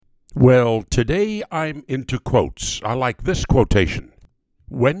Well, today I'm into quotes. I like this quotation.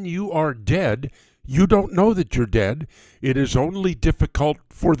 When you are dead, you don't know that you're dead. It is only difficult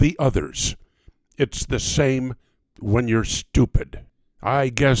for the others. It's the same when you're stupid. I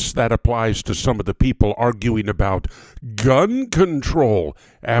guess that applies to some of the people arguing about gun control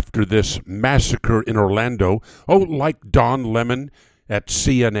after this massacre in Orlando. Oh, like Don Lemon at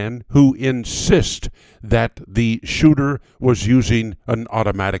CNN, who insist that the shooter was using an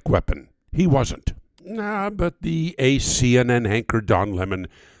automatic weapon. He wasn't. But the CNN anchor Don Lemon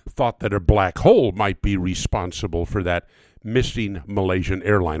thought that a black hole might be responsible for that missing Malaysian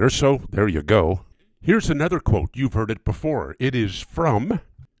airliner, so there you go. Here's another quote. You've heard it before. It is from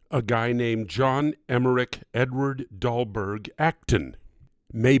a guy named John Emmerich Edward Dahlberg Acton.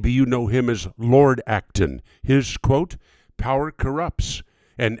 Maybe you know him as Lord Acton. His quote, "Power corrupts,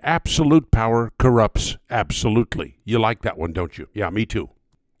 and absolute power corrupts absolutely." You like that one, don't you? Yeah, me too.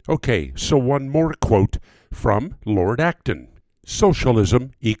 Okay, so one more quote from Lord Acton.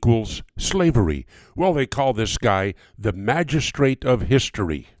 Socialism equals slavery. Well, they call this guy the magistrate of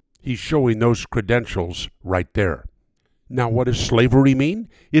history. He's showing those credentials right there. Now, what does slavery mean?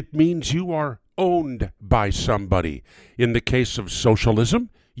 It means you are owned by somebody. In the case of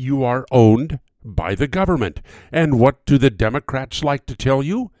socialism, you are owned by the government. And what do the Democrats like to tell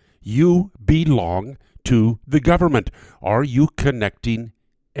you? You belong to the government. Are you connecting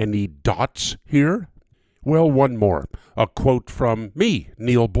any dots here? Well, one more. A quote from me,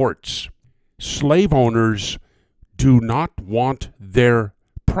 Neil Bortz. Slave owners do not want their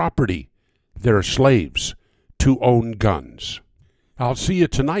property, their slaves, to own guns. I'll see you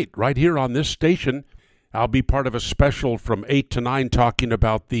tonight right here on this station. I'll be part of a special from 8 to 9 talking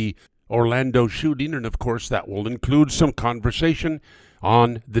about the Orlando shooting, and of course that will include some conversation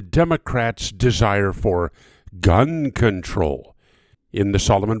on the Democrats' desire for gun control. In the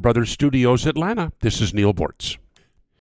Solomon Brothers Studios, Atlanta, this is Neil Bortz.